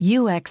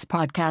UX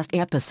Podcast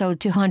Episode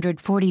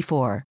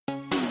 244.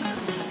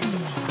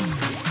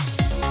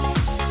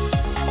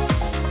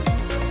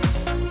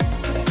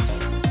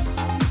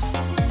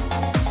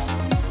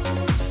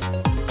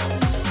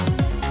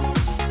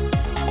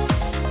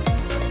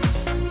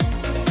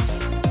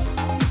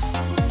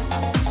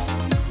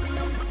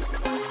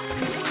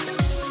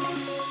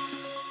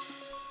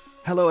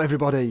 Hello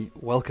everybody,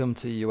 welcome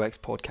to UX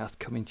Podcast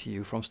coming to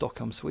you from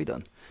Stockholm,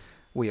 Sweden.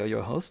 We are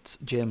your hosts,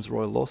 James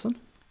Royal Lawson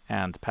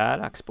and Per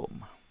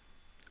Axbom,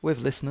 with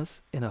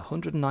listeners in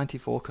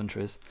 194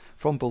 countries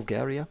from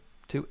Bulgaria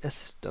to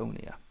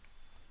Estonia.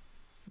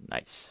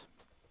 Nice.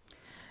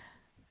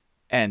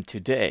 And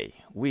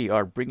today we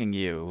are bringing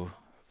you,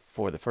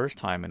 for the first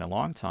time in a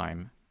long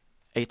time,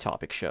 a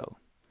topic show.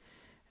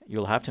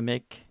 You'll have to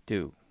make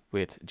do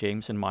with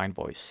James and mine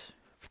voice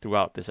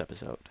throughout this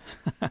episode.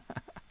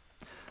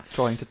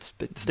 Trying to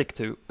stick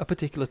to a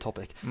particular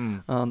topic.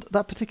 And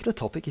that particular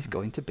topic is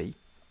going to be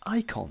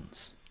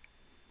icons.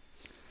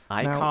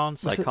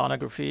 Icons, now,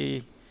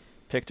 iconography,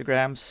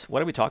 pictograms.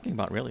 What are we talking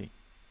about, really?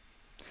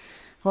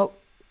 Well,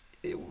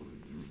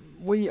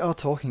 we are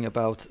talking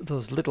about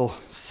those little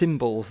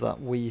symbols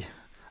that we,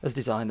 as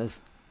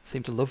designers,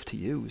 seem to love to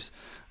use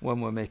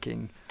when we're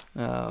making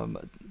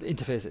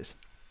interfaces.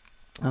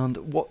 And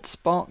what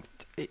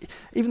sparked,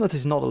 even though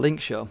this is not a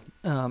link show,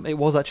 it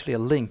was actually a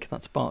link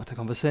that sparked a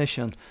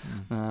conversation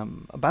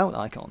about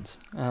icons,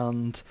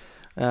 and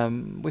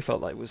we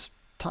felt like it was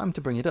time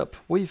to bring it up.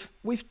 We've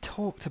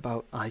talked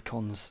about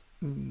icons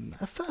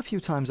a fair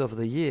few times over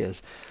the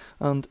years,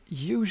 and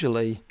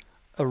usually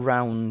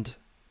around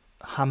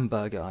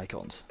hamburger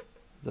icons,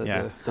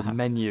 the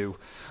menu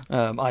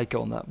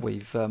icon that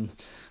we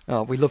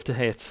love to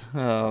hit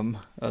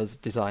as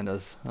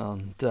designers,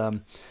 and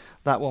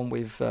that one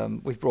we've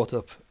brought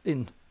up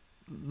in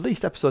at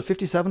least episode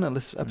 57 and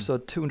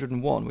episode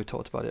 201. We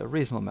talked about it a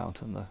reasonable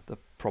amount and the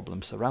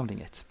problems surrounding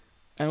it.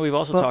 And we've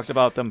also talked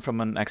about them from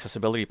an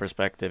accessibility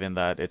perspective, in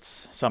that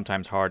it's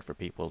sometimes hard for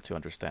people to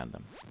understand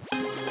them.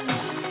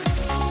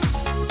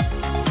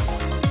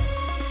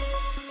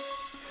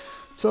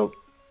 So,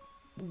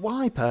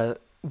 why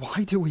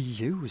do we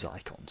use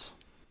icons?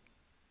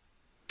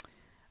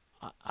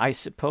 I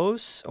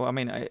suppose,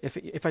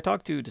 if I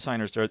talk to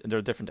designers, there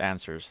are different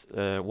answers.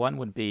 One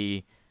would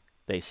be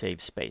they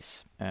save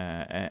space.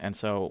 And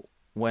so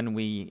when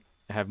we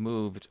have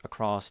moved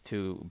across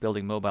to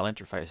building mobile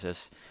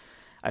interfaces,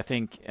 I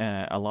think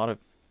a lot of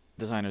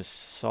designers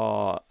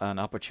saw an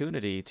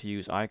opportunity to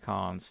use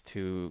icons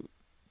to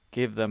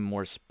give them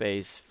more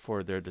space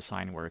for their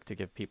design work, to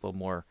give people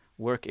more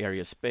work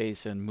area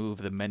space and move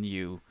the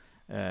menu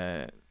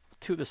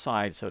to the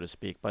side, so to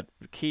speak, but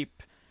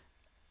keep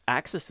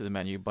access to the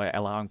menu by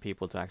allowing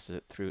people to access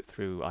it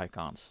through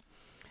icons.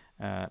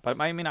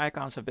 But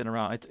icons have been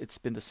around. It's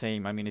been the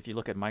same. If you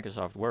look at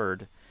Microsoft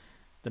Word,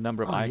 the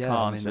number of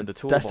icons in the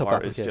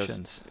toolbar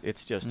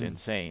is just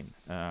insane.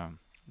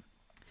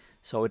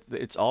 So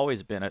it's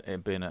always been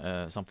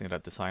something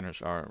that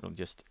designers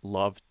just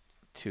love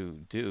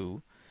to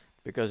do,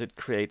 because it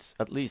creates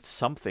at least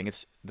something.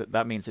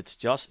 That means it's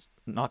just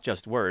not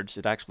just words.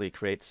 It actually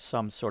creates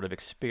some sort of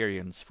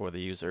experience for the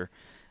user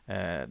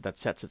that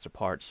sets it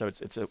apart. So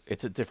it's a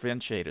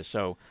differentiator.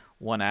 So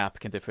one app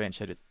can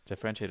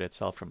differentiate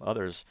itself from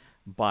others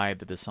by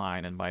the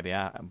design and by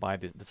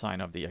the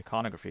design of the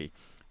iconography,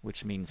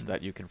 which means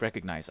that you can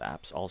recognize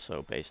apps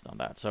also based on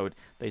that. So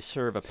they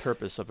serve a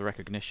purpose of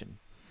recognition.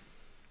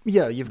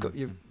 Yeah,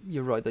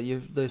 you're right.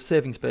 That the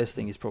saving space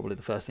thing is probably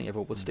the first thing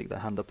everyone would stick their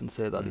hand up and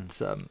say that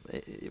it's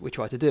we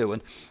try to do.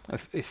 And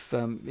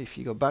if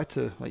you go back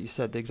to, like you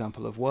said, the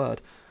example of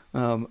Word,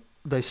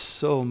 there's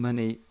so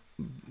many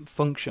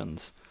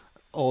functions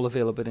all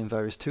available in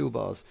various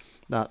toolbars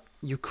that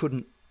you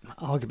couldn't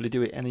arguably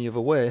do it any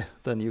other way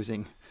than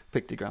using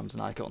pictograms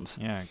and icons.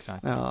 Yeah,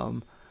 exactly.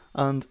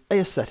 And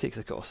aesthetics,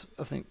 of course.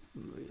 I think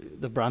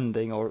the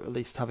branding, or at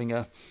least having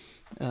a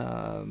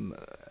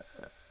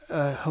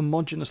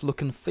homogeneous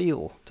look and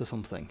feel to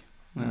something.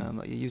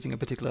 That you're using a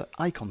particular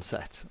icon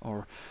set,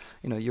 or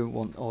you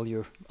want all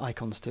your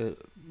icons to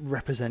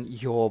represent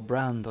your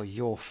brand or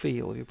your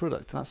feel of your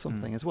product. That's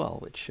something as well,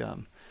 which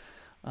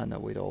I know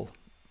we'd all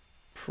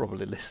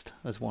probably list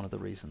as one of the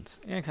reasons.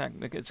 Yeah,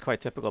 exactly. It's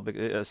quite typical,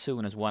 because as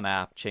soon as one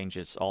app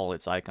changes all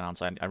its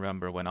icons, I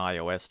remember when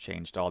iOS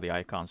changed all the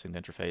icons in the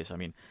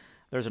interface.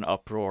 There's an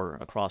uproar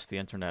across the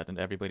internet, and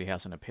everybody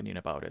has an opinion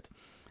about it.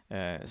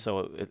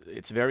 So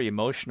it's very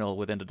emotional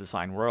within the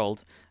design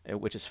world,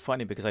 which is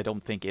funny because I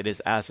don't think it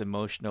is as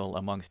emotional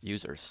amongst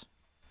users.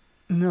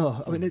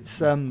 No, it's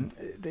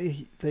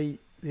the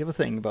other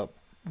thing about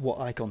what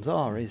icons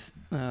are is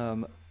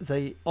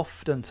they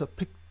often,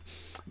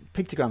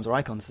 pictograms or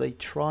icons, they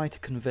try to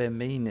convey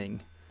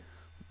meaning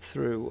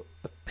through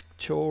a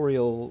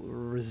pictorial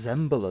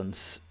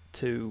resemblance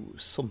to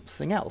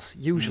something else,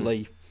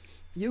 usually,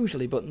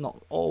 but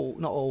not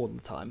all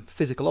the time,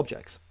 physical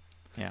objects.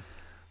 Yeah.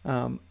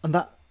 And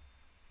that,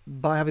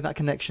 by having that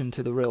connection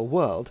to the real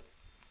world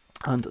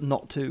and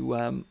not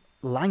to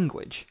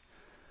language,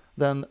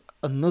 then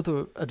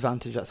another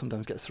advantage that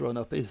sometimes gets thrown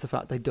up is the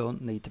fact they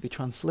don't need to be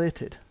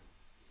translated.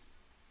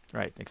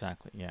 Right,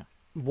 exactly, yeah.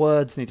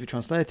 Words need to be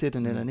translated,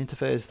 and in an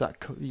interface that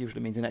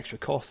usually means an extra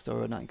cost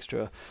or an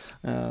extra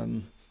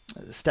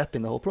step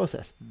in the whole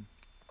process.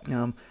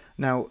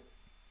 Now,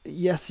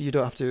 yes, you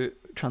don't have to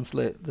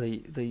translate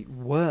the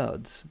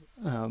words,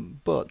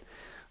 but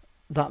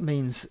that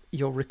means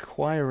you're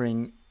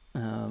requiring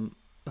a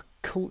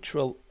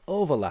cultural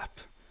overlap.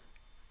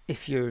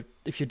 If you're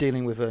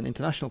dealing with an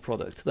international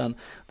product, then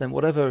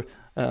whatever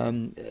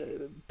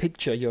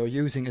picture you're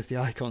using as the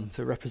icon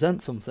to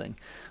represent something,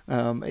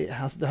 there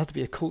has to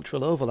be a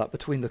cultural overlap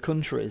between the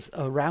countries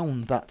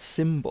around that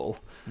symbol,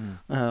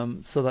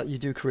 so that you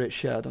do create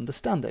shared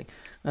understanding.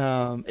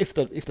 If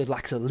there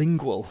lacks a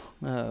lingual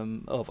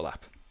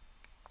overlap,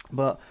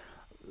 but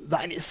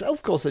that in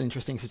itself causes an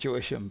interesting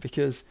situation,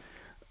 because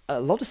a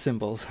lot of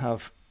symbols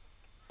have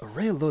a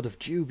real load of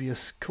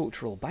dubious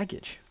cultural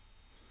baggage.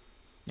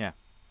 Yeah.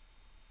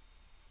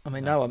 I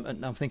mean, now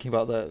I'm thinking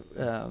about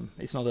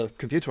it's not a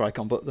computer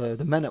icon, but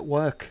the Men at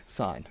Work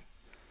sign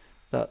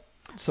that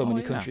so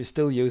many countries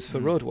still use for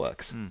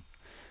roadworks.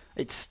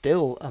 It's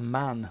still a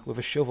man with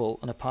a shovel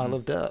and a pile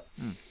of dirt.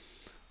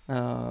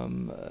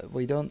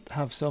 We don't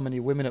have so many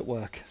women at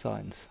work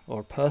signs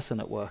or person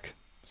at work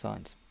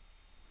signs.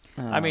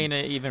 I mean,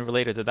 even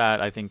related to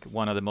that, I think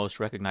one of the most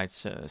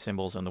recognized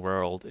symbols in the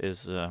world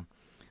is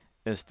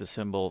the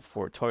symbol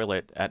for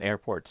toilet at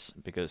airports,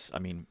 because, I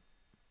mean,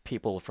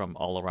 people from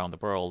all around the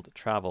world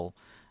travel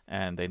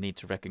and they need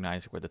to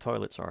recognize where the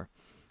toilets are.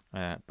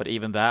 But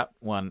even that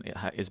one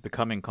is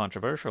becoming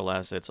controversial,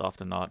 as it's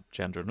often not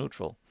gender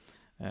neutral,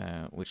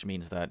 which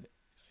means that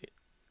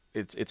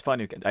it's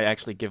funny. I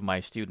actually give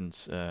my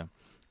students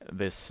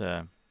this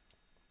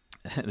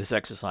this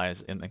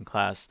exercise in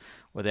class,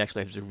 where they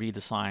actually have to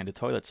redesign the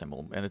toilet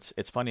symbol. And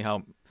it's funny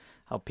how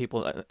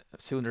people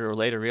sooner or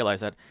later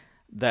realize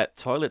that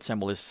toilet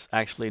symbol is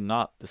actually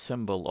not the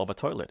symbol of a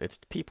toilet. It's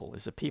people.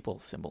 It's a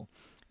people symbol,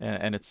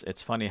 and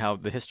it's funny how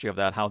the history of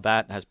that, how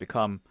that has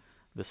become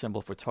the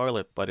symbol for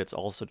toilet, but it's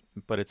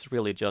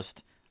really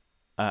just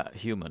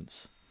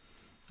humans.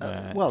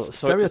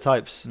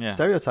 Stereotypes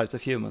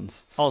of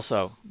humans.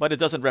 Also, but it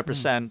doesn't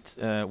represent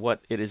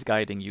what it is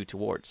guiding you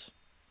towards.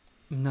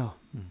 No,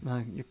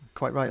 you're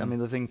quite right. I mean,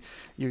 the thing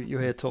you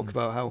hear talk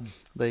about how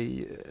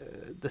the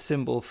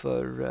symbol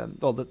for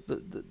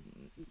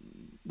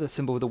the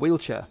symbol with the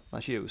wheelchair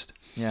that's used.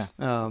 Yeah.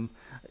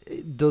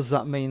 Does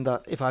that mean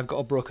that if I've got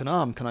a broken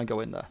arm, can I go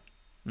in there?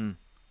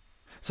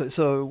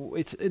 So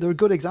there are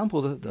good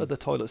examples of the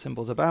toilet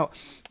symbols about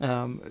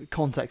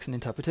context and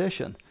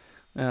interpretation.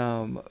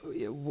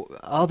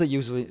 Are they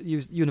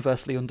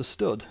universally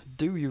understood?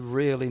 Do you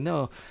really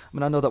know? I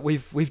mean, I know that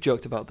we've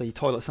joked about the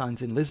toilet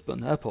signs in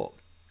Lisbon airport.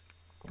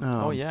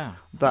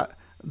 That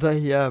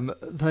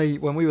they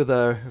when we were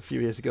there a few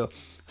years ago,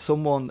 so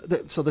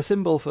the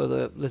symbol for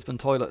the Lisbon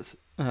toilets,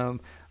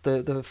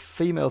 the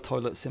female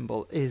toilet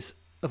symbol is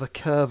of a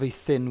curvy,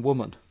 thin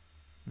woman.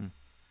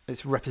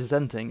 It's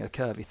representing a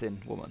curvy,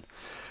 thin woman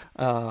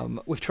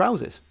with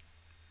trousers,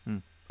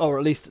 or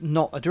at least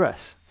not a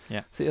dress.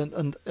 Yeah. See,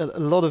 and a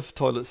lot of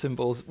toilet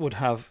symbols would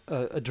have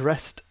a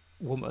dressed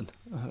woman,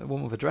 a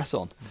woman with a dress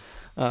on.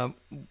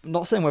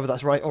 Not saying whether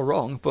that's right or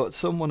wrong, but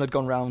someone had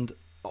gone round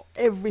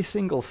every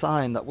single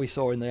sign that we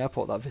saw in the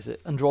airport that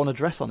visit and drawn a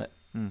dress on it.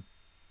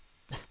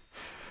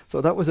 So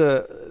that was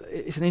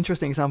it's an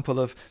interesting example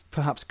of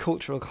perhaps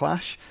cultural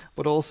clash,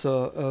 but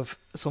also of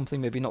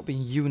something maybe not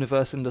being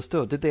universally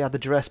understood. Did they add the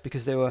dress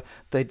because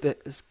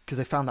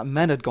they found that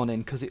men had gone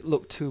in because it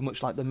looked too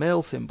much like the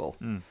male symbol,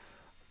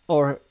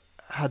 or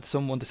had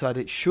someone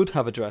decided it should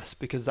have a dress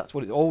because that's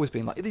what it's always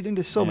been like?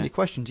 There's so many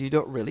questions you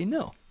don't really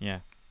know. Yeah.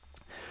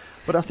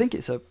 But I think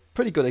it's a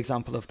pretty good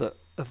example of the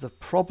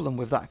problem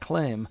with that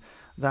claim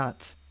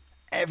that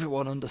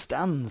everyone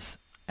understands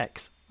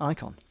X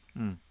icon.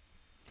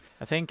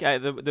 I think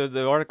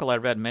the article I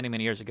read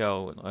many years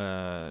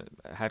ago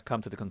had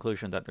come to the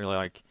conclusion that there are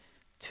like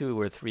 2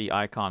 or 3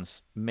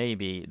 icons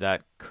maybe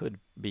that could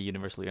be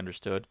universally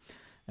understood,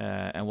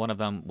 and one of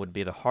them would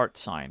be the heart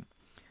sign.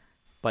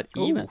 But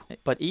even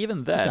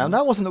then,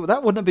 that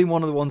wouldn't have been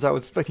one of the ones I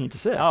was expecting you to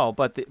say. Oh,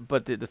 but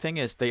the thing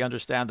is, they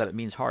understand that it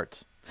means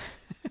heart.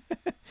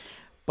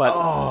 But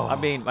I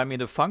mean,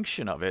 the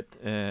function of it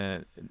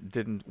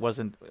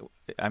wasn't.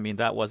 I mean,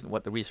 that wasn't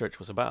what the research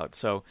was about.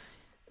 So,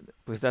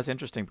 because that's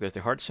interesting, because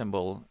the heart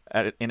symbol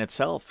in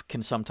itself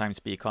can sometimes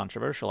be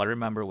controversial. I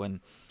remember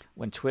when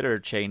Twitter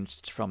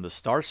changed from the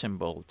star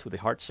symbol to the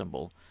heart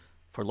symbol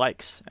for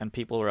likes, and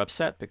people were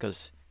upset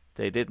because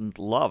they didn't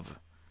love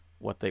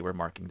what they were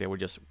marking. They were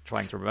just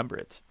trying to remember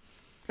it.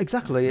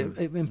 Exactly.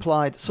 It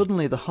implied,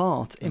 suddenly the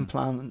heart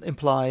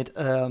implied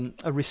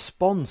a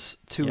response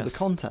to the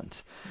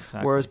content.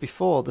 Exactly. Whereas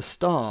before the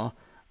star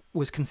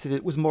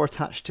was more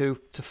attached to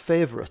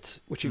favourite,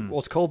 which it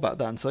was called back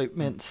then. So it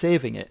meant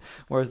saving it,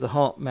 whereas the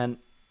heart meant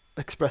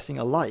expressing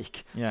a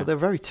like. Yeah. So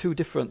they're two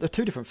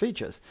different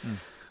features.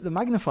 The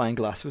magnifying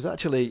glass was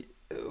actually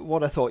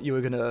what I thought you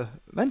were going to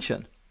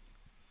mention.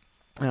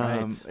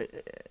 Right.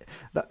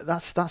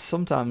 That's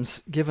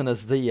sometimes given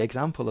as the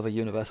example of a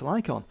universal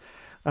icon,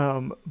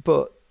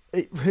 but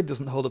it really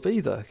doesn't hold up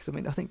either. Because I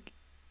mean, I think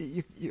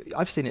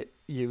I've seen it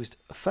used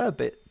a fair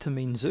bit to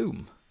mean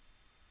zoom.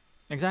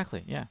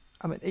 Exactly. Yeah.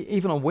 I mean,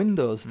 even on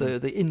Windows, the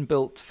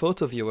inbuilt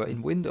photo viewer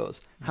in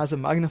Windows has a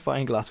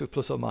magnifying glass with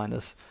plus or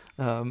minus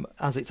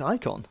as its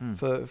icon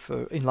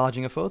for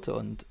enlarging a photo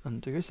and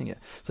reducing it.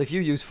 So if you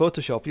use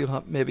Photoshop,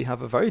 you'll maybe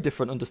have a very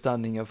different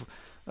understanding of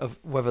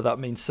whether that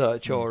means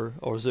search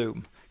or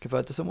zoom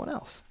compared to someone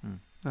else.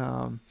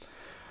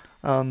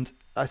 And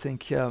I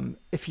think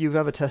if you've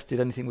ever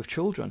tested anything with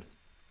children,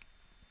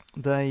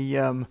 they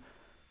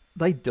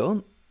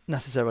don't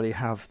necessarily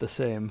have the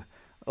same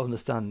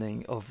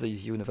understanding of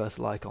these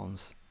universal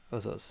icons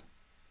as us.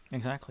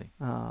 Exactly.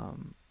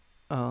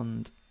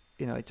 And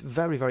it's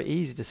very, very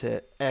easy to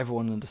say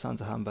everyone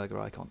understands a hamburger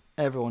icon.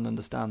 Everyone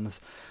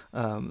understands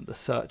the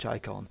search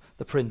icon,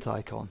 the print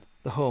icon,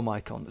 the home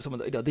icon. Some of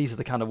the, these are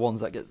the kind of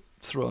ones that get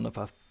thrown up,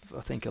 I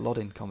think, a lot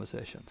in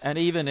conversations. And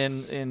even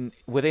in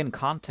within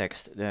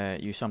context,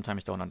 you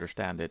sometimes don't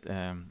understand it.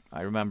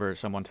 I remember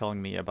someone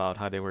telling me about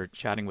how they were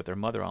chatting with their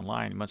mother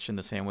online, much in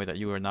the same way that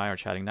you and I are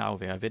chatting now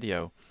via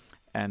video.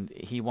 And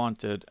he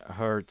wanted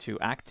her to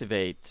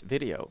activate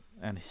video.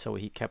 And so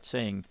he kept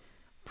saying,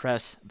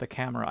 press the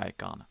camera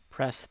icon,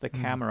 press the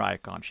camera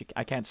icon.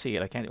 I can't see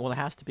it. Well, it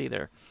has to be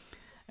there.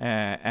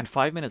 And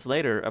 5 minutes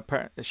later,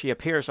 she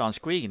appears on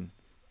screen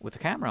with the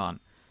camera on.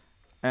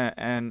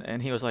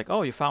 And he was like,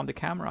 oh, you found the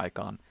camera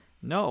icon.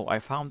 No, I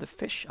found the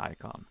fish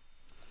icon.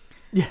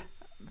 Yeah.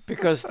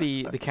 Because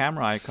the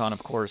camera icon,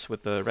 of course,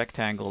 with the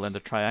rectangle and the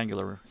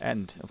triangular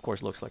end, of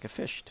course, looks like a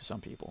fish to some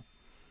people.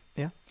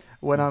 Yeah.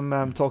 When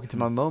I'm talking to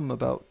my mum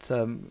about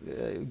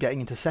getting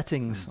into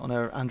settings on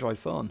her Android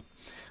phone,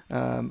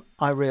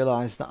 I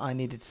realised that I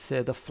needed to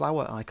say the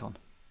flower icon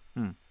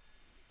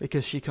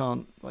because she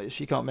can't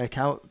make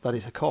out that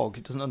it's a cog.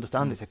 It doesn't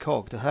understand it's a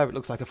cog. To her, it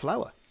looks like a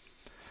flower.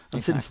 And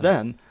Exactly. since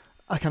then,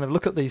 I kind of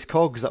look at these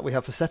cogs that we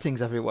have for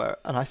settings everywhere,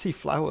 and I see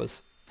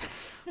flowers.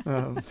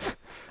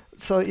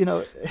 So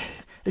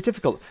it's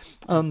difficult.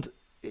 And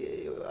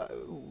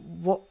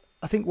what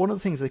I think one of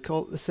the things they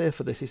say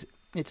for this is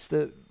it's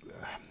the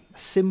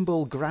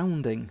symbol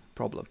grounding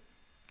problem.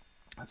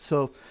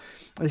 So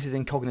this is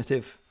in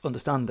cognitive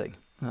understanding,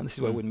 and this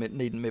is where we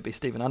need maybe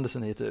Stephen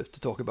Anderson here to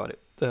talk about it,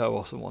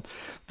 or someone.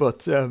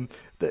 But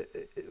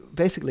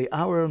basically,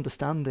 our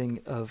understanding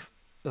of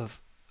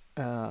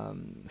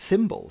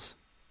symbols,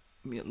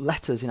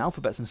 letters in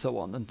alphabets and so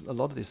on, and a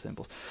lot of these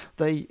symbols,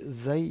 they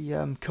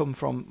come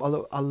from,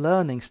 although our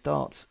learning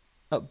starts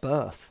at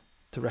birth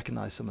to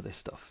recognize some of this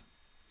stuff.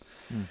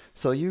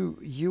 So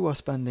you are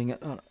spending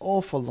an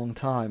awful long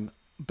time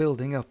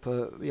building up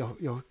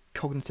your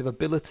cognitive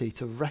ability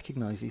to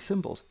recognize these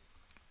symbols.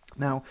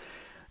 Now,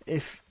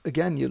 if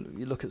again you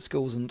look at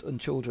schools and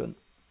children,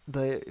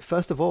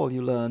 first of all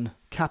you learn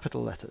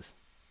capital letters,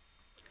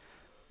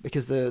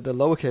 because the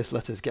lowercase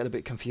letters get a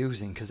bit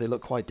confusing because they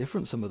look quite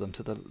different, some of them,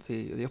 to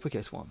the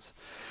uppercase ones.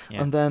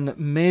 Yeah. And then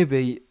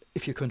maybe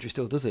if your country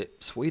still does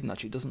it, Sweden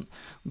actually doesn't,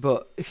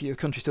 but if your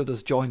country still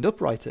does joined up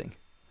writing,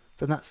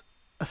 then that's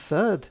a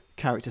third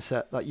character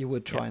set that you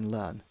would try and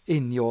learn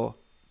in your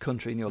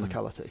country, in your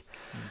locality.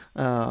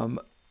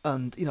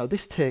 And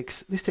this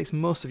takes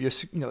most of your,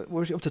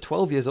 we're up to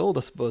 12 years old,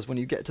 I suppose, when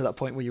you get to that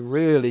point where you're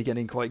really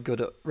getting quite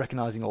good at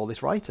recognizing all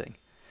this writing.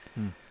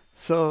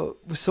 So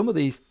with some of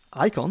these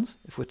icons,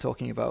 if we're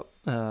talking about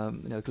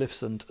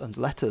glyphs and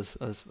letters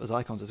as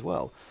icons as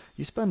well,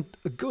 you spend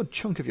a good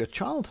chunk of your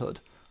childhood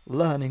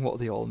learning what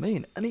they all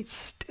mean, and it's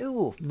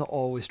still not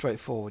always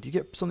straightforward. You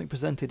get something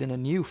presented in a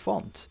new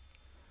font,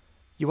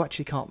 you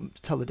actually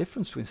can't tell the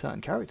difference between certain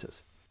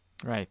characters.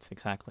 Right,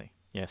 exactly.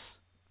 Yes.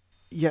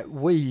 Yet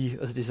we,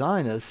 as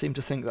designers, seem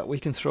to think that we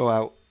can throw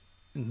out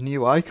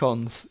new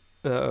icons,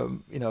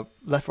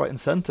 left, right, and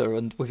center,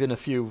 and within a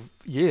few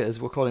years,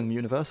 we're calling them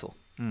universal.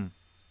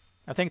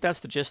 I think that's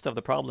the gist of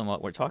the problem.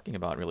 What we're talking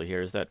about really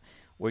here is that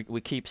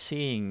we keep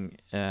seeing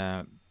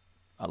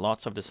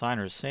lots of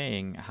designers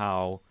saying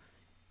how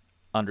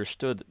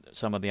understood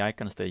some of the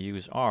icons they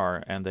use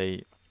are, and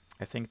I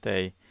think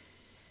they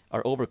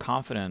are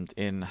overconfident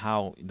in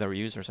how their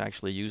users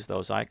actually use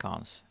those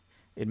icons.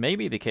 It may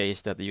be the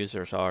case that the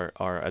users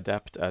are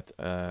adept at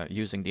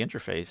using the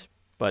interface,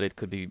 but it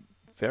could be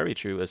very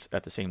true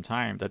at the same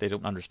time that they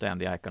don't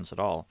understand the icons at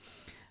all.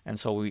 And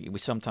so we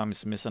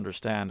sometimes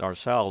misunderstand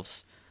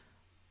ourselves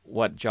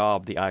what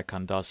job the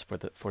icon does for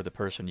the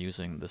person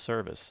using the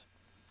service.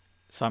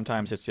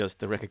 Sometimes it's just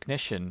the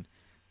recognition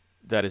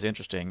that is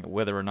interesting,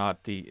 whether or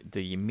not the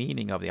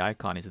meaning of the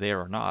icon is there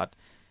or not.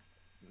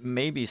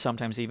 Maybe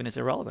sometimes even it's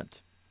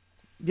irrelevant.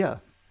 Yeah.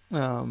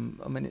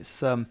 It's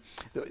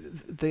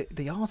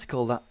the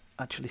article that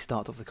actually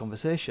started off the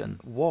conversation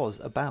was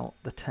about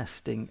the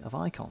testing of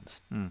icons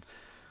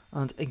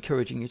and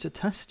encouraging you to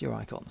test your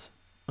icons,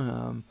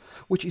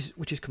 which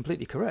is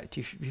completely correct.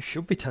 You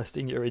should be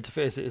testing your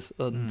interfaces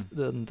and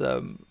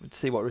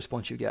see what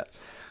response you get.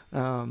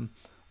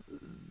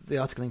 The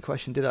article in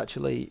question did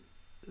actually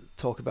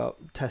talk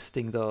about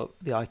testing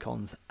the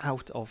icons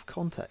out of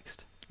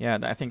context. Yeah,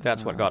 I think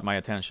that's what got my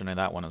attention in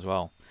that one as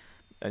well.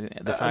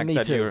 The fact me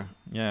that too.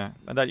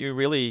 that you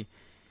really.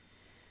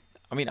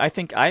 I mean, I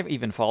think I've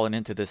even fallen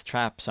into this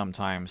trap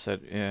sometimes. That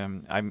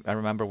I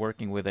remember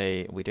working with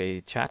a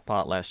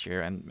chatbot last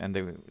year, and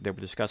they were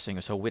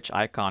discussing, so which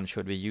icon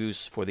should we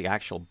use for the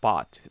actual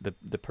bot,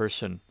 the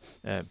person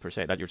per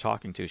se that you're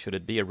talking to? Should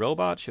it be a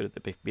robot? Should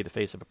it be the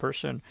face of a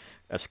person,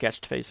 a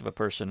sketched face of a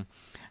person?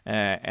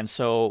 And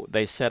so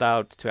they set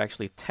out to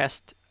actually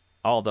test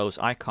all those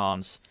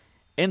icons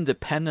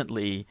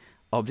independently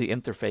of the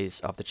interface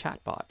of the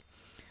chatbot,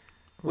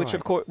 which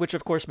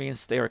of course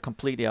means they are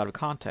completely out of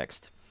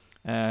context.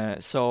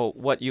 So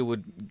what you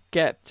would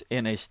get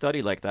in a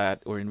study like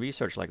that or in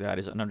research like that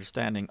is an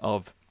understanding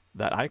of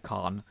that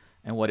icon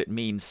and what it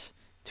means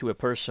to a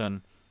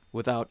person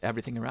without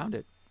everything around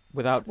it.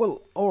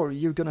 Or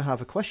you're going to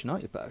have a question,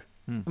 aren't you, Bear?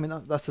 I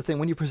mean, that's the thing.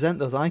 When you present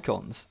those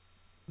icons,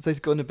 there's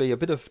going to be a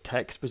bit of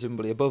text,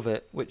 presumably above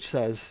it, which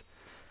says,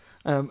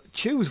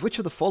 choose which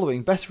of the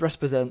following best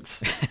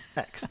represents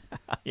X.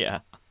 Yeah.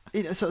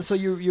 So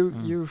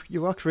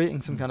you are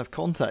creating some kind of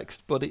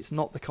context, but it's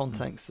not the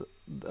context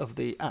of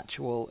the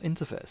actual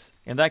interface.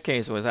 In that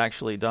case, it was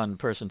actually done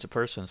person to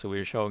person, so we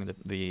were showing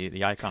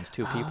the icons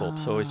to people.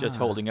 So it's just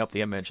holding up the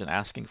image and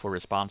asking for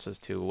responses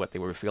to what they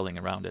were feeling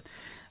around it.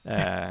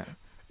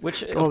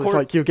 Which it's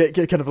like you get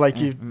kind of like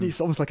it's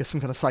almost like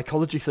some kind of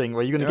psychology thing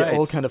where you're going to get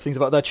all kind of things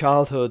about their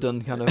childhood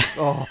and kind of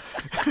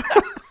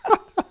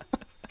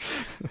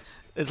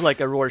It's like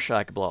a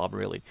Rorschach blob,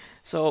 really.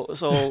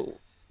 So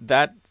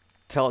that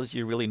tells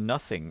you really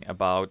nothing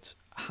about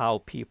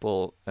how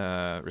people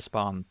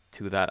respond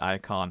to that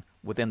icon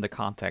within the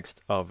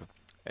context of,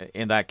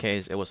 in that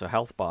case, it was a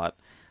health bot,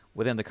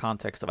 within the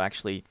context of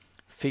actually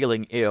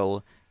feeling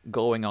ill,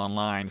 going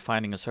online,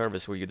 finding a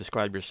service where you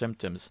describe your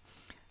symptoms.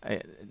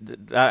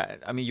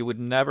 You would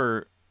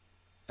never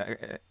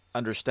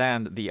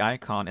understand the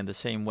icon in the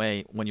same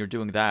way when you're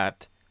doing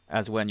that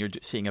as when you're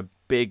seeing a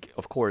big,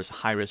 of course,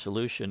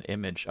 high-resolution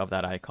image of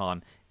that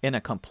icon in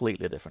a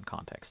completely different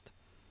context.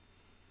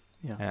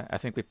 Yeah. I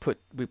think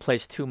we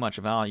place too much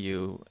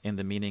value in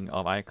the meaning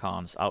of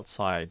icons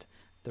outside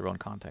their own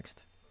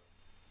context.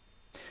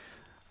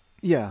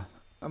 Yeah,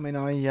 I mean,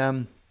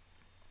 I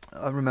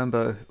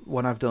remember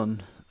when I've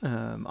done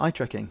eye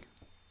tracking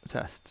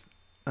tests,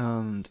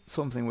 and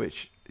something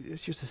which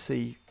is just to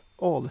see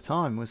all the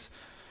time was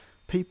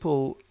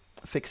people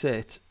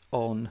fixate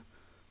on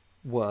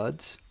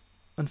words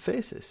and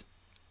faces.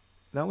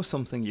 That was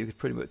something you could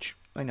pretty much,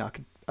 I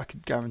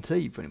could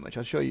guarantee pretty much.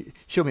 I'd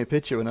show me a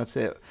picture and I'd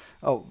say,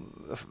 oh,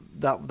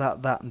 that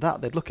and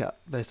that they'd look at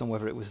based on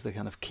whether it was the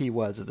kind of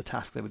keywords of the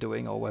task they were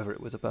doing or whether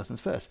it was a person's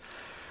face.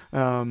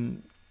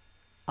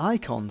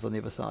 Icons on the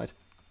other side,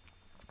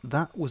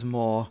 that was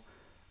more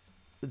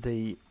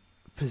the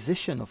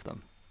position of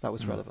them that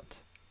was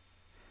relevant.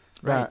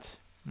 Right.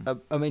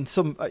 I mean,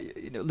 some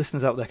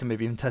listeners out there can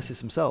maybe even test this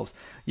themselves.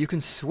 You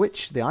can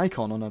switch the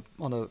icon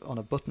on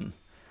a button,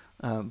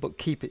 but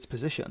keep its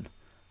position,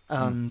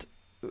 and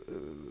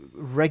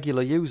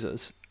regular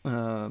users,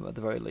 at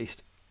the very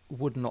least,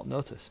 would not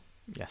notice.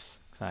 Yes,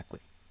 exactly.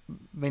 I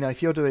mean,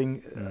 if you're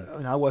doing,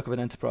 I work with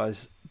an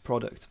enterprise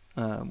product,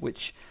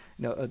 which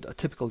a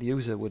typical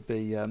user would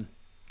be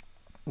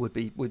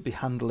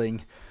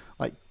handling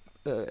like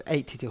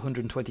 80 to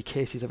 120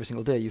 cases every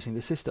single day using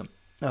the system,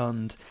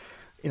 and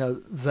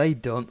they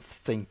don't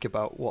think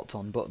about what's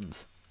on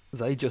buttons.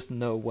 They just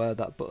know where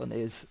that button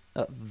is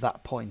at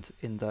that point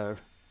in their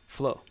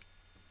flow.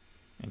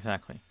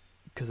 Exactly.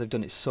 Because they've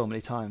done it so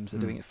many times.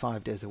 They're doing it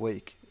 5 days a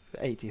week,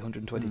 80,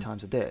 120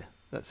 times a day.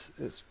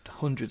 It's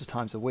hundreds of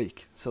times a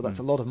week. So that's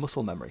a lot of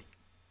muscle memory.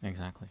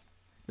 Exactly.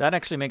 That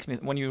actually makes me,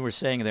 when you were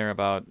saying there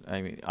about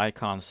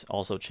icons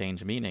also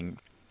change meaning,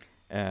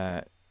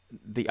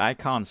 the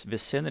icon's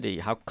vicinity,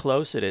 how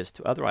close it is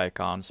to other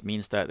icons,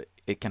 means that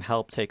it can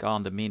help take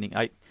on the meaning.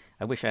 I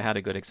wish I had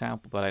a good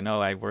example, but I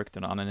know I worked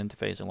on an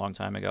interface a long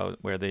time ago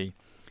where the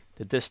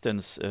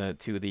distance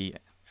to the,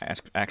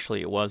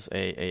 actually it was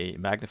a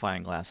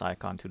magnifying glass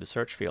icon to the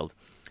search field.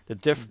 The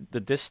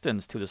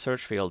distance to the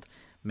search field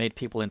made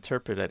people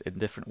interpret it in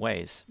different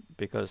ways,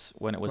 because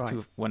when it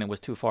was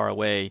too far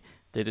away,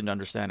 they didn't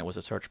understand it was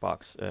a search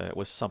box. It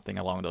was something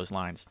along those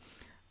lines.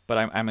 But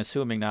I'm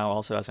assuming now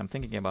also, as I'm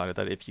thinking about it,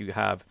 that if you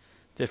have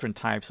different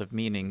types of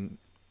meaning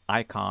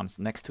icons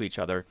next to each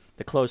other,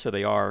 the closer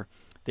they are,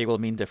 they will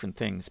mean different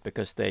things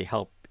because they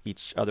help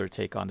each other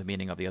take on the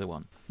meaning of the other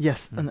one.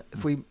 Yes, and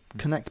if we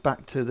connect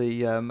back to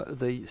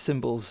the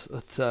symbols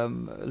at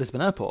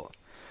Lisbon Airport,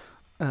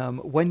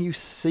 when you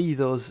see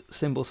those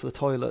symbols for the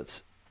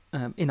toilets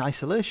in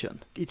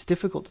isolation, it's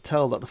difficult to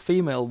tell that the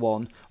female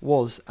one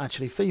was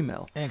actually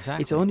female.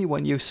 Exactly. It's only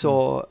when you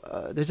saw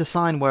there's a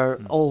sign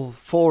where all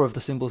four of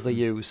the symbols they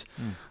use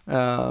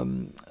are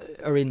on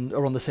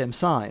the same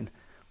sign.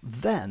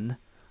 Then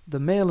the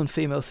male and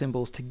female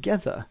symbols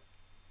together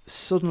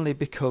suddenly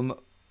become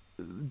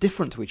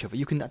different to each other.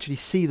 You can actually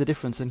see the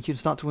difference, and you can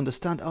start to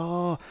understand.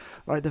 Oh,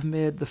 right, they've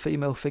made the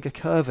female figure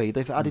curvy.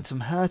 They've added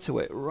some hair to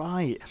it,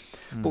 right?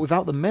 But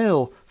without the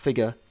male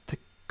figure to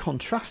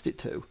contrast it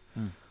to,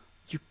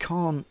 you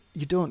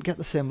don't get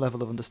the same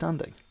level of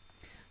understanding.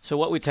 So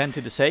what we tend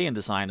to say in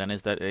design then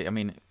is that,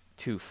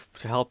 to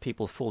help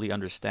people fully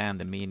understand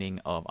the meaning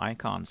of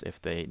icons,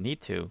 if they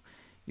need to,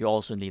 you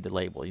also need the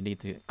label. You need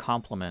to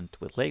complement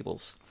with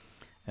labels,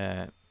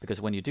 because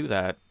when you do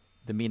that,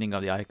 the meaning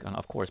of the icon,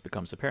 of course,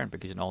 becomes apparent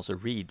because you can also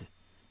read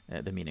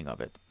the meaning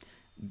of it.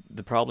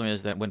 The problem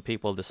is that when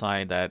people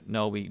decide that,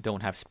 no, we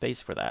don't have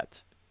space for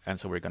that, and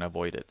so we're going to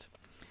avoid it.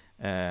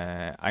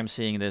 I'm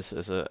seeing this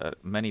as a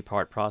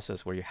many-part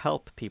process where you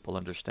help people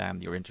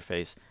understand your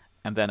interface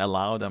and then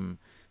allow them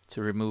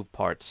to remove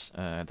parts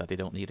that they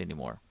don't need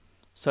anymore,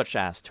 such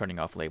as turning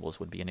off labels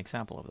would be an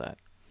example of that.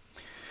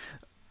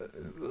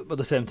 But at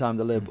the same time,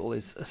 the label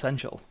is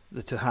essential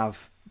to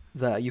have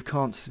there. You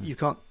can't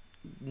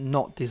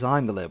not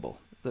design the label.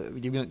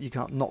 You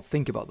can't not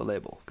think about the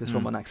label, because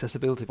from an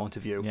accessibility point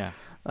of view,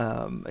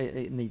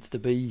 it needs to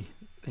be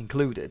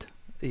included,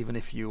 even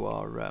if you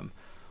are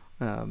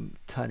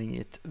turning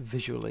it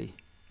visually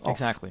off.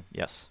 Exactly.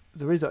 Yes.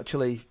 There is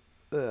actually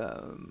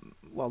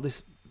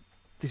there's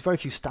very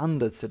few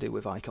standards to do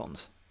with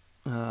icons.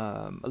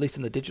 At least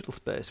in the digital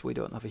space, we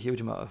don't have a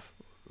huge amount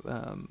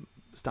of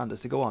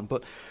standards to go on,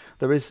 but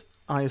there is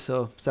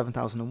ISO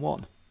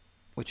 7001,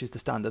 which is the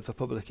standard for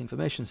public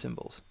information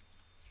symbols,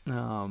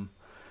 and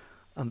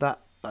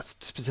that's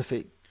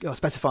specific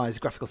specifies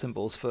graphical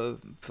symbols for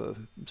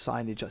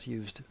signage that's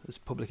used as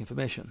public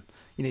information.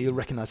 You'll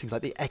recognise things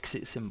like the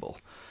exit symbol,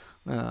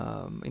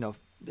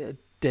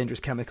 dangerous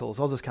chemicals,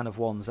 all those kind of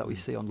ones that we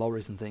see on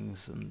lorries and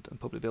things and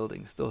public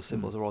buildings. Those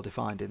symbols are all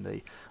defined in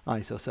the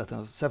ISO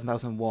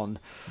 7001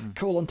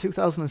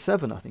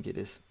 :2007, I think it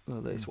is,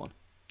 the latest one.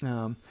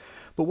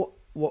 But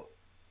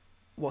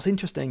what's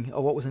interesting,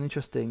 or what was an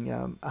interesting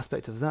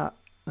aspect of that,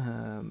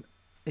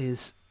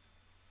 is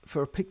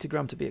for a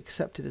pictogram to be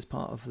accepted as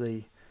part of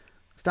the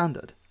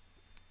standard,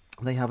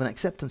 they have an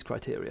acceptance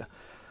criteria,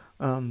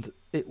 and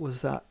it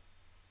was that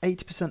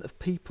 80% of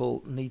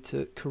people need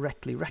to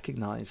correctly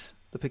recognise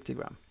the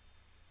pictogram,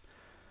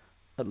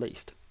 at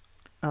least,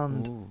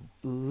 and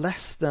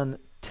less than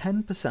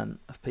 10%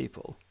 of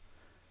people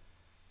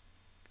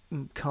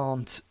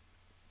can't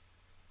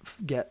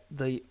get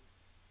the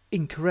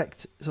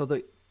incorrect, so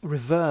the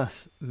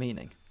reverse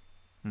meaning.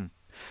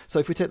 So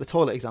if we take the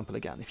toilet example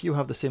again, if you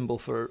have the symbol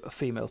for a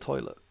female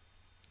toilet,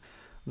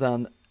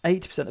 then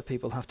 80% of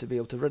people have to be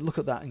able to look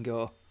at that and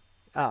go,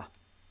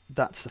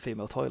 that's the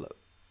female toilet.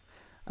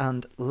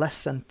 And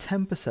less than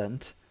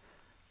 10%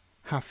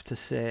 have to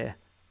say,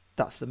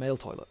 that's the male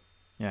toilet.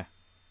 Yeah.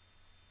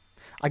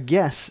 I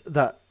guess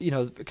that,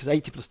 because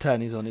 80 plus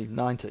 10 is only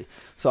 90.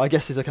 So I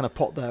guess there's a kind of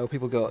pot there where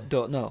people go,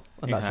 don't know.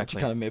 And that's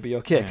actually kind of maybe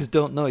okay, because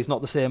don't know is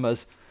not the same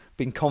as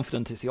being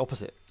confident it's the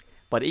opposite.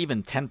 But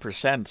even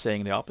 10%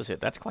 saying the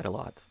opposite, that's quite a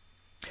lot.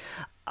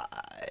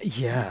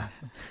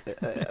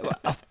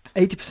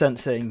 80%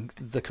 saying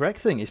the correct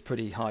thing is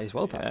pretty high as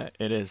well, Pat. Yeah,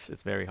 it is.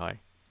 It's very high.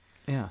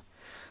 Yeah.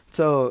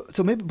 So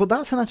maybe, but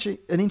that's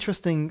actually an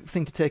interesting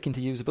thing to take into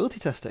usability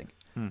testing.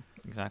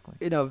 Exactly.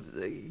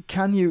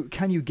 Can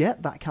you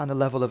get that kind of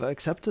level of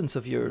acceptance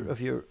of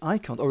your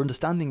icon, or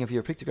understanding of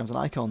your pictograms and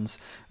icons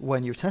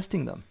when you're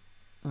testing them?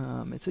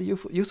 It's a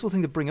useful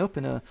thing to bring up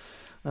in a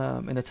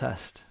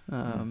test,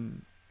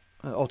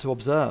 or to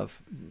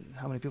observe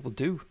how many people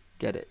do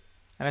get it.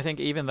 And I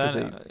think even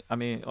then,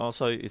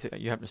 also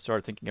you have to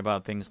start thinking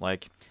about things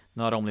like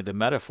not only the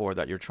metaphor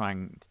that you're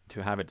trying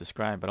to have it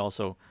describe, but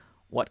also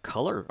what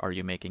color are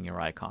you making your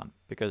icon?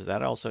 Because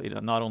that also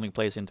not only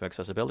plays into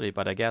accessibility,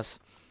 but I guess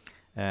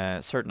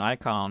certain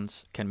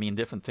icons can mean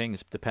different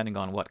things depending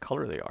on what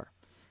color they are.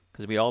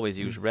 Because we always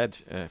use red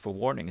for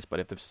warnings, but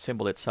if the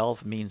symbol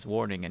itself means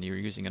warning and you're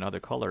using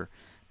another color,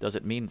 does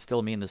it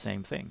still mean the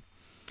same thing?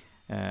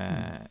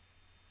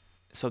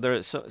 So there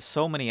are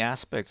so many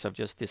aspects of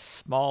just this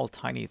small,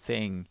 tiny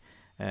thing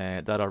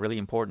that are really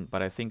important,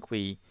 but I think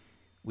we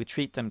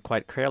treat them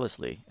quite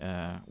carelessly.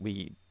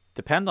 We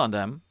depend on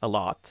them a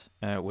lot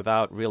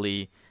without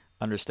really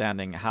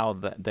understanding how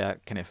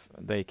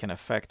they can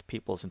affect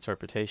people's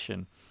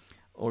interpretation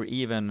or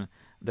even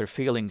their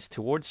feelings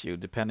towards you,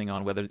 depending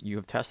on whether you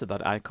have tested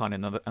that icon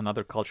in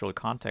another cultural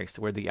context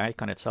where the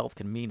icon itself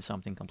can mean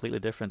something completely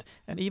different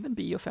and even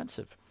be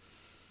offensive.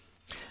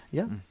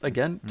 Yeah,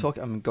 again,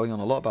 I'm going on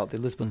a lot about the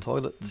Lisbon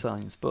toilet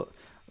signs, but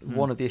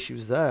one of the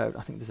issues there,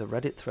 I think there's a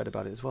Reddit thread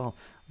about it as well,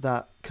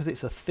 that because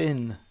it's a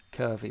thin,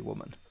 curvy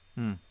woman,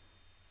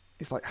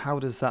 it's like, how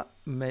does that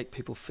make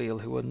people feel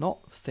who are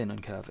not thin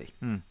and curvy?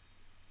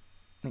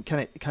 And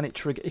can it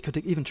trigger? It could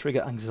even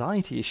trigger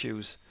anxiety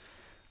issues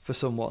for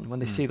someone when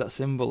they see that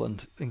symbol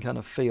and kind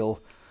of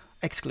feel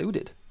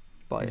excluded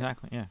by it.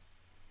 Exactly. Yeah.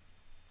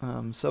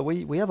 So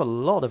we have a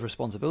lot of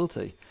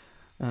responsibility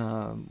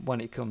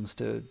when it comes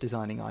to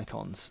designing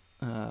icons.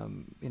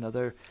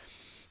 They're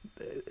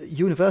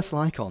universal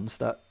icons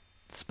that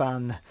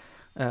span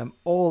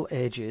all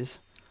ages,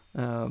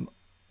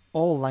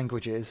 all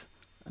languages,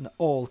 and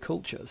all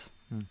cultures,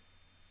 Mm.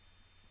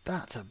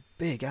 that's a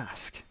big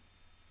ask.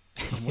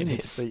 And It we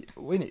need is. to be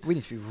we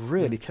need to be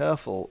really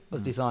careful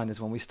as Mm. designers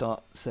when we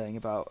start saying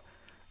about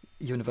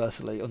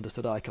universally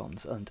understood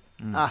icons and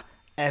Mm.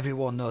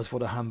 everyone knows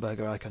what a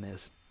hamburger icon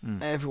is.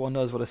 Mm. Everyone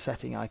knows what a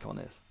setting icon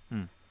is.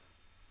 Mm.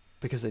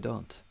 Because they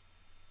don't.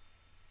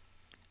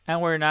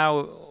 And we're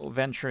now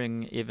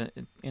venturing even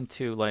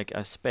into like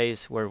a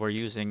space where we're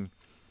using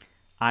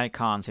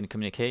icons in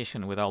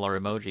communication with all our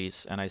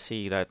emojis, and I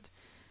see that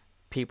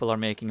people are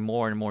making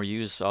more and more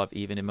use of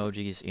even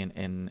emojis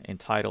in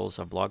titles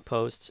of blog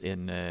posts,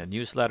 in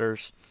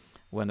newsletters,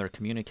 when they're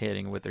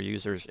communicating with their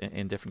users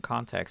in different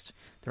contexts.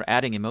 They're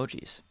adding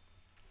emojis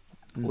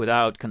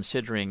without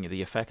considering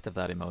the effect of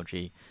that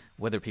emoji,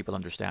 whether people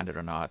understand it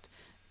or not.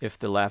 If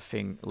the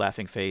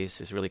laughing face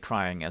is really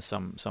crying, as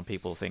some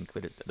people think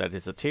that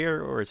it's a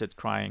tear, or is it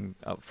crying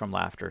from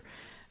laughter,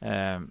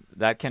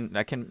 that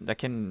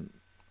can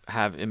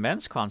have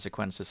immense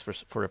consequences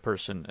for a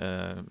person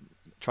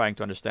trying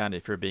to understand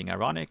if you're being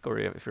ironic or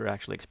if you're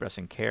actually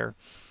expressing care.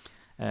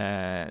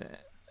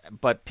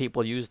 But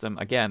people use them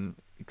again.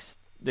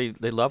 They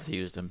love to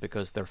use them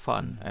because they're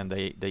fun and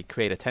they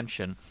create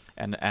attention.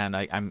 And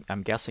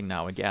I'm guessing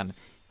now again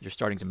you're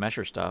starting to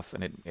measure stuff,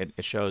 and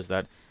it shows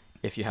that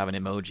if you have an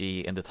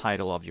emoji in the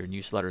title of your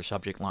newsletter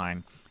subject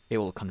line, it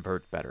will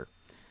convert better.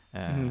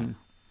 But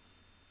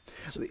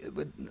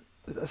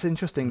that's an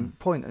interesting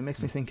point. It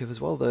makes me think of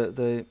as well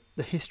the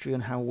history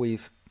and how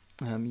we've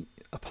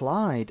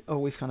applied, or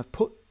we've kind of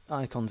put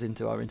icons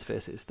into our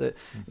interfaces. That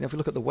if we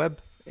look at the web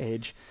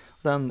age,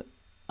 then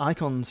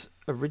icons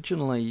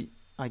originally,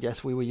 I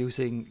guess, we were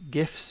using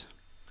GIFs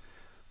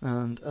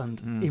and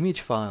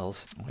image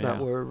files that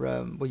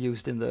were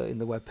used in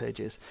the web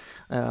pages.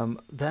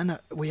 Then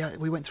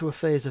we went through a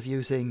phase of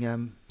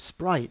using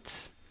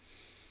sprites.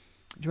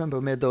 Do you remember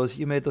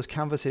you made those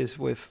canvases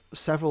with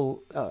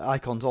several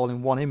icons all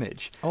in one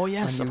image? Oh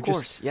yes, of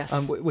course. Yes.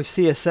 And with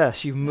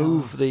CSS, you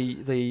move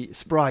the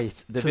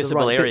sprite the to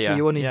visible the right area. Bit, so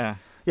you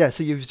only,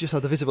 so you just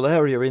have the visible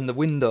area in the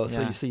window,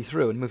 so you see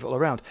through and move it all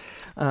around.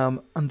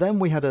 And then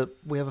we have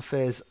a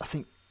phase, I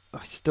think,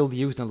 still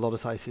used in a lot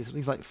of sites,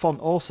 things like Font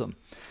Awesome,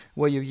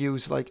 where you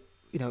use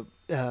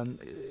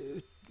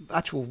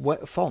actual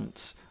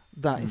fonts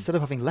that instead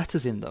of having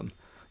letters in them,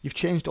 you've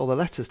changed all the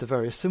letters to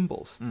various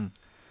symbols.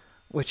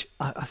 Which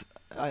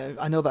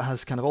I know that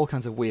has kind of all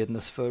kinds of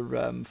weirdness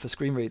for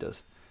screen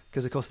readers,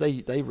 because of course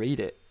they read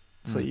it,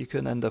 so you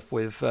can end up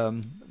with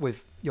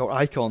your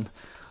icon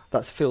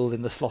that's filled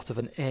in the slot of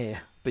an A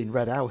being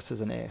read out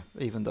as an A,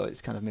 even though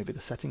it's kind of maybe the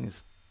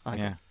settings icon.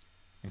 Yeah,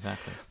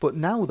 exactly. But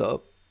now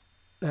though,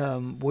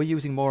 we're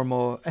using more and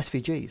more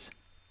SVGs,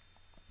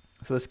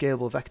 so the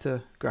scalable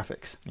vector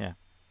graphics. Yeah.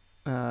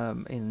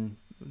 In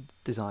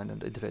design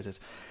and interfaces,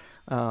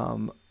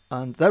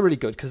 and they're really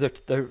good because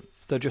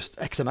they're just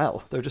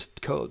XML. They're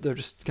just code. They're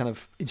just kind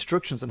of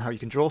instructions on how you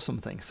can draw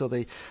something. So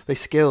they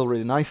scale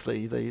really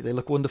nicely. They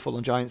look wonderful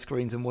on giant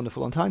screens and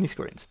wonderful on tiny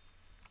screens.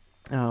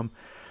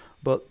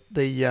 But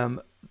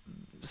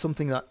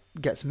something that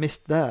gets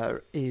missed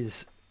there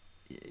is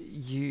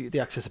the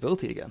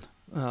accessibility again.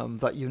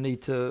 That you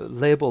need to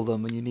label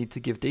them and you need to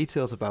give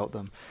details about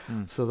them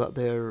so that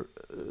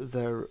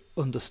they're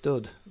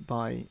understood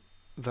by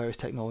various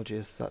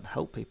technologies that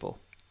help people.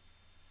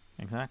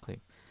 Exactly.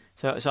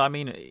 So I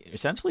mean,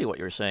 essentially, what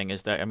you're saying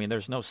is that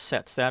there's no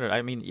set standard.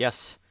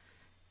 Yes,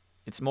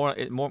 it's more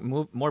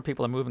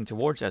people are moving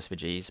towards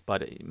SVGs,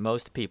 but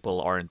most people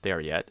aren't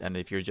there yet. And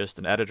if you're just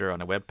an editor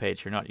on a web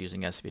page, you're not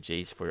using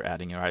SVGs for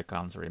adding your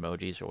icons or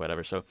emojis or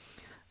whatever. So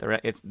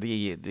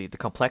the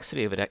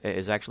complexity of it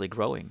is actually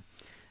growing,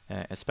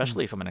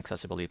 especially from an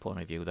accessibility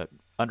point of view. That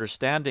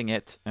understanding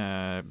it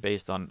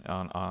based on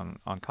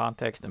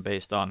context and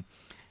based on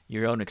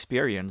your own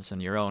experience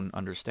and your own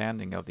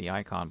understanding of the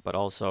icon, but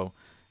also,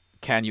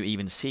 can you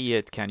even see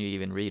it? Can you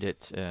even read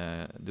it?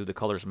 Do the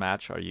colors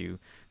match? Are you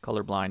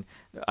colorblind?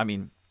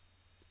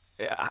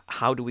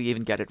 How do we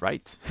even get it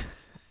right?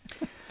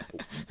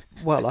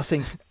 Well, I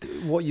think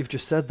what you've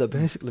just said there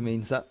basically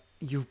means that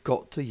you've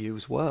got to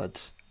use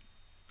words,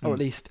 or at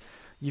least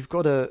you've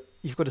got to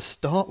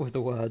start with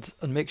the words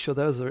and make sure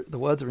the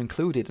words are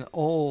included in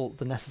all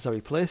the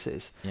necessary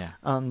places. Yeah.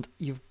 And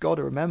you've got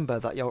to remember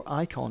that your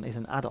icon is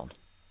an add-on.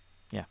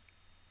 Yeah.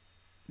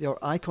 Your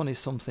icon is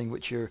something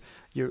which you're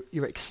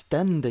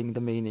extending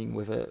the meaning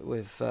with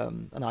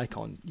an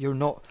icon. You're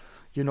not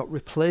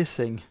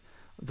replacing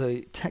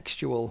the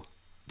textual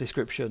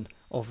description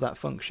of that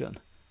function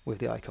with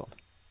the icon.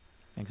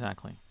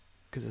 Exactly.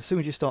 Because as soon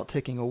as you start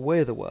taking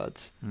away the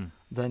words,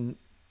 then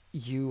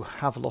you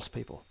have lost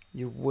people.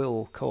 You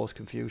will cause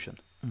confusion.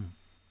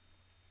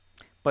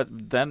 But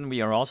then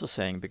we are also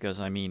saying, because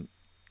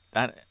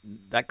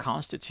that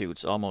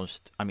constitutes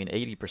almost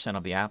 80%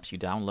 of the apps you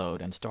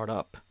download and start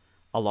up.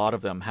 A lot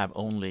of them have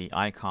only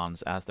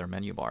icons as their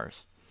menu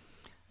bars,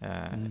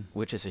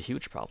 which is a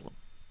huge problem.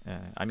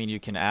 You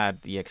can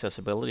add the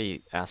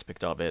accessibility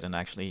aspect of it, and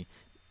actually,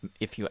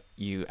 if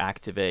you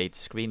activate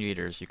screen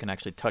readers, you can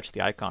actually touch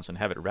the icons and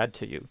have it read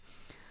to you.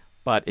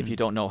 But if you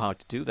don't know how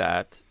to do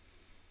that,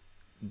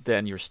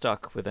 then you're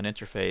stuck with an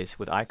interface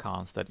with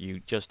icons that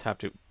you just have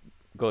to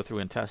go through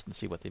and test and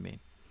see what they mean.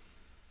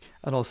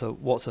 And also,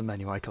 what's a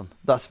menu icon?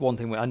 That's one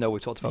thing I know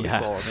we talked about Yeah.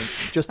 before. I mean,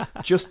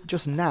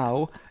 just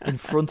now in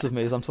front of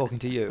me as I'm talking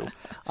to you,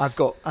 I've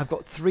got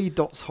 3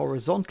 dots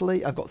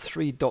horizontally. I've got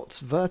 3 dots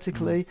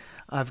vertically.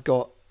 I've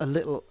got a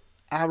little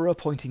arrow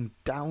pointing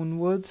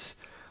downwards.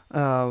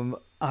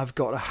 I've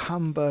got a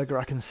hamburger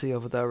I can see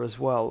over there as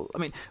well. I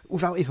mean,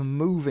 without even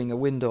moving a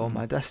window on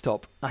my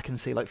desktop, I can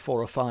see like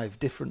 4 or 5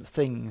 different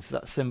things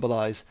that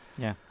symbolize.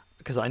 Yeah.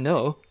 Because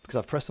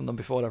I've pressed on them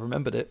before and I've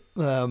remembered it,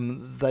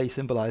 they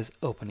symbolize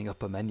opening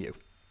up a menu.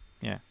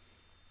 Yeah.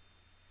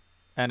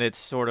 And it's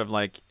sort of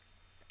like,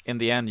 in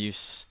the end, you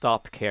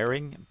stop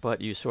caring,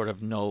 but you sort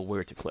of know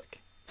where to click.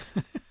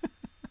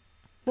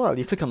 Well,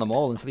 you click on them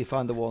all until you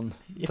find the one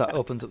that Yeah.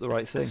 opens up the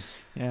right thing.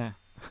 Yeah.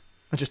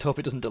 I just hope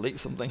it doesn't delete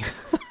something.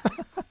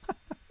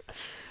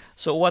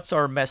 So what's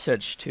our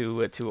message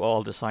to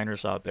all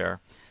designers out there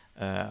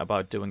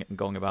about doing it and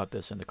going about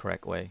this in the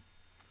correct way?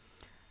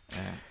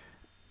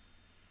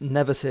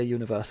 Never say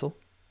universal.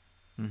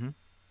 Mm-hmm.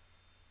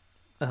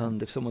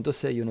 And if someone does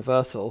say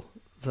universal,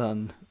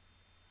 then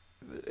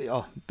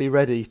be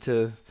ready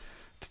to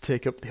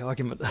take up the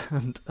argument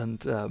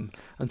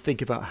and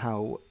think about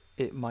how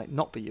it might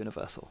not be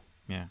universal.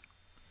 Yeah.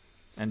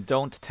 And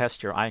don't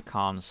test your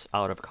icons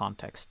out of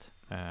context,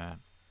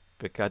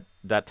 because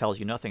that tells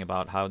you nothing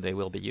about how they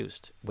will be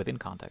used within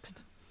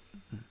context.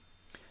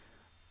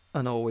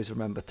 And always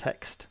remember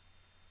text.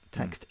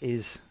 Text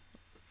is,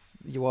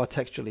 you are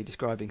textually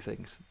describing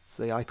things.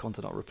 The icons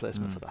are not a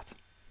replacement for that.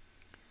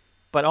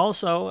 But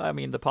also, I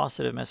mean, the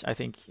positive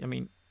message,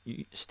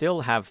 you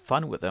still have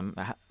fun with them,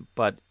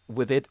 but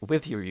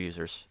with your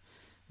users,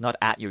 not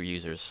at your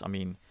users. I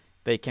mean,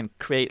 they can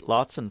create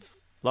lots and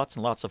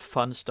lots of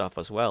fun stuff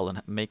as well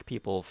and make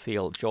people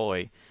feel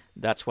joy.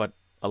 That's what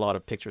a lot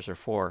of pictures are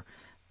for,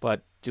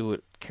 but do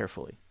it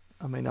carefully.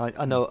 I mean,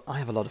 I know I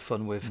have a lot of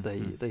fun with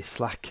the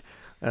Slack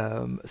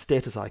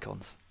status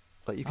icons.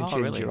 Like you can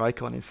change your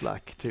icon in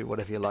Slack to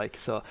whatever you like.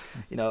 So,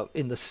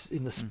 in the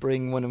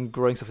spring when I'm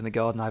growing stuff in the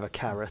garden, I have a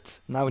carrot.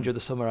 Now during the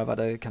summer, I've had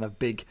a kind of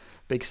big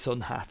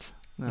sun hat.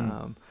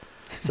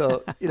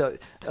 So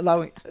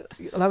allowing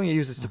your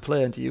users to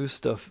play and to use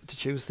stuff, to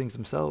choose things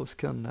themselves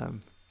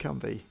can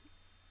be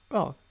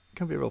a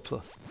real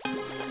plus.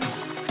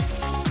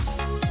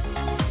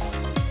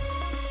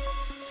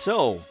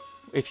 So,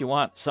 if you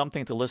want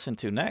something to listen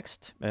to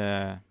next,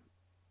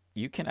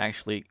 you can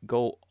actually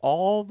go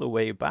all the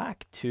way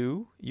back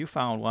to, you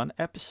found one,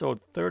 episode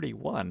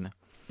 31.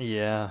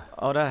 Yeah.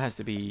 Oh, that has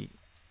to be,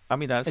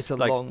 that's it's a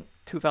like long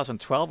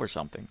 2012 or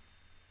something.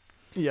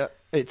 Yeah,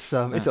 it's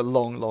a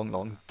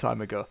long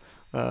time ago.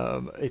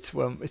 It's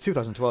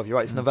 2012. You're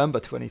right. It's November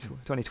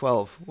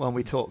 2012 when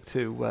we talked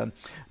to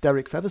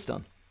Derek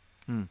Featherstone,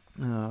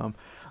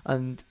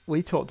 and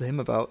we talked to him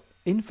about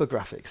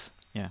infographics.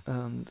 Yeah.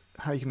 And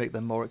how you can make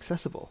them more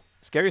accessible.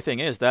 Scary thing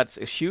is that's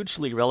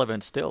hugely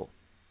relevant still.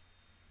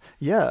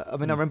 Yeah, I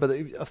mean, I remember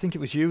that. I think it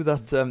was you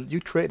that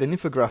you'd created an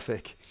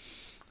infographic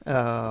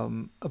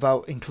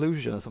about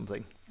inclusion or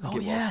something. Oh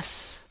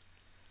yes.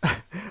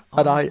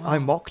 And I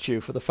mocked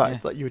you for the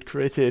fact that you had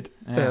created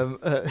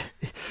an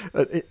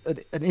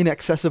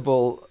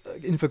inaccessible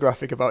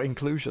infographic about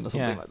inclusion or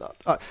something like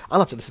that. I'll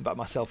have to listen back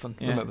myself and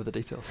remember the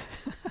details.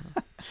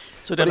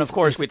 So then, of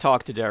course, we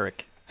talked to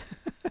Derek.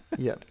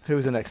 Yeah, who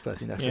is an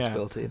expert in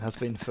accessibility and has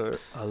been for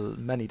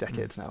many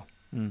decades now.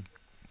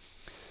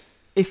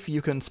 If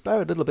you can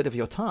spare a little bit of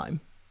your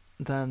time,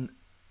 then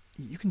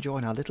you can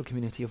join our little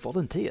community of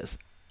volunteers.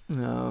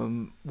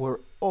 We're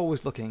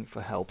always looking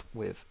for help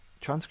with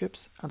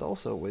transcripts and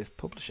also with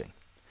publishing.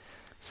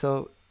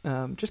 So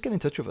just get in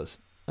touch with us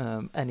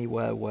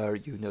anywhere where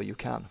you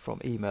can,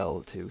 from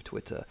email to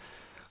Twitter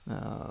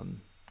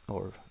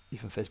or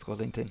even Facebook or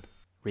LinkedIn.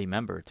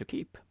 Remember to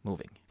keep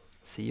moving.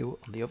 See you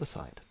on the other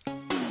side.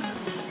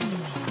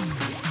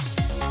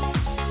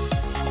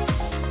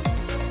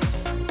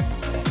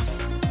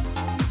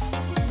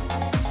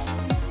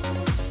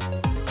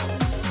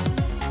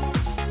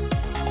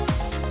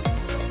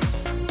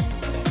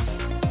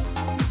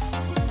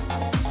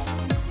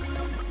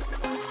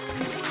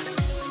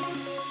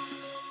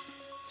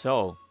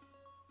 So,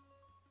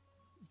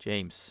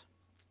 James,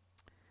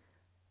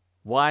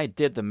 why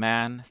did the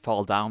man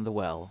fall down the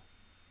well?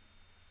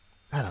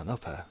 I don't know,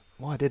 Per.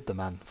 Why did the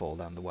man fall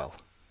down the well?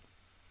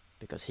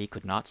 Because he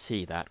could not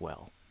see that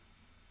well.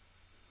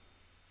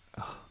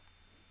 Oh.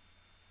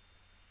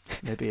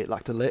 Maybe it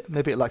lacked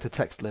a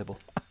text label.